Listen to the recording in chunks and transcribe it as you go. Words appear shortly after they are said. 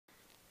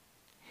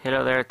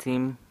Hello there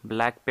team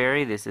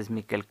BlackBerry, this is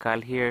Mikel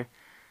Cal here,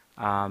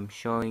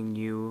 showing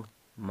you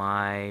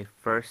my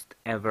first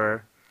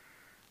ever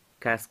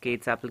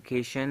Cascades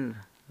application,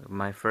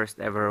 my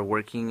first ever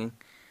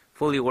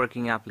fully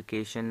working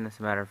application. As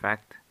a matter of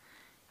fact,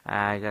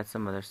 I got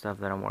some other stuff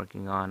that I'm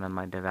working on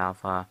my Dev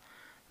Alpha.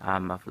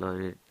 I've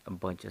loaded a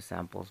bunch of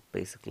samples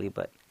basically,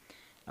 but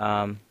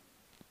I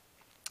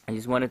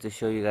just wanted to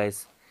show you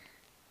guys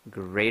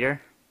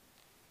GradR.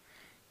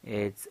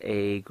 It's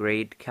a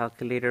grade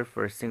calculator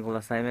for single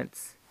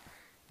assignments.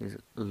 It's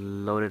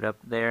loaded up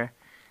there.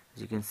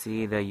 As you can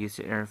see, the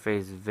user interface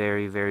is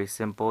very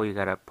simple. You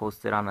gotta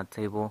post it on a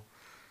table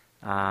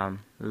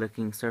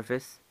looking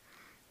surface,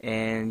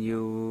 and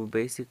you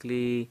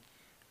basically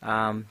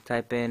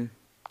type in,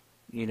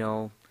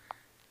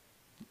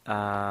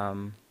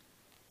 I'm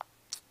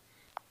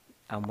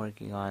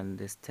working on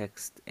this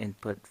text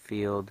input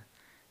field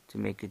to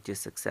make it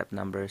just accept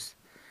numbers.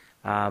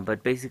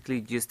 But basically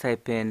just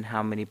type in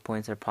how many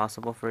points are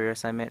possible for your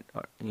assignment,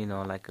 or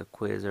like a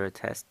quiz or a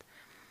test.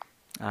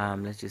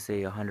 Let's just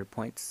say 100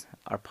 points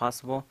are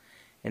possible,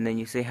 and then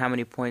you say how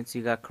many points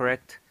you got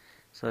correct.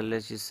 So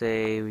let's just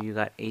say you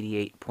got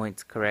 88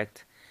 points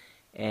correct,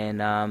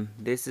 and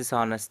this is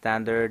on a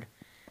standard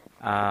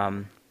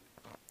 100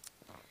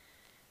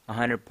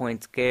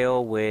 point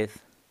scale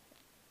with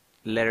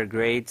letter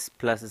grades,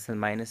 pluses and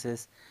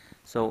minuses.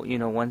 So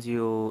once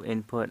you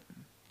input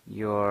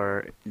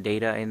your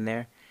data in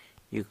there,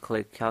 you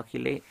click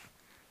calculate,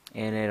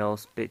 and it'll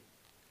spit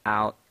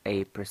out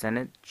a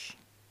percentage,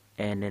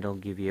 and it'll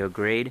give you a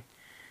grade.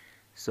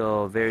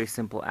 So very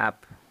simple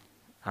app.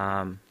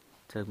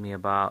 Took me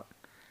about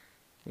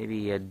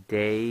maybe a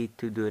day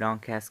to do it on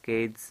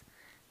Cascades,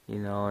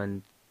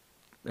 and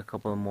a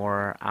couple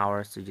more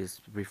hours to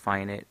just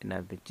refine it.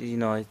 And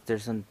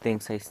there's some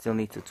things I still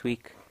need to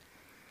tweak,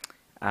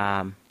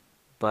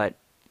 but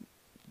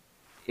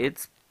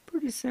it's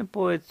pretty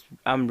simple.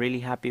 I'm really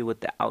happy with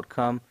the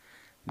outcome.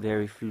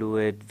 Very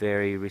fluid,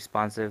 very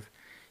responsive.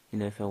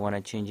 If I want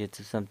to change it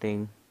to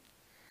something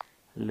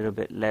a little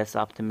bit less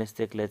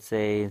optimistic, let's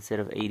say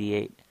instead of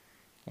 88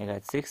 I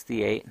got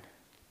 68,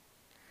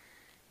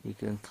 you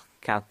can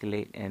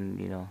calculate, and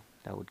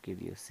that would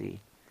give you a C.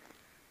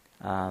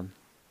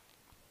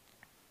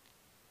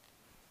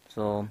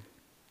 So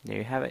there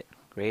you have it,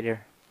 GradR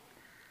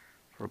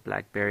for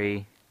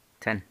BlackBerry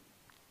 10.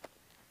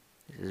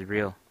 This is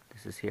real.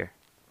 This is here.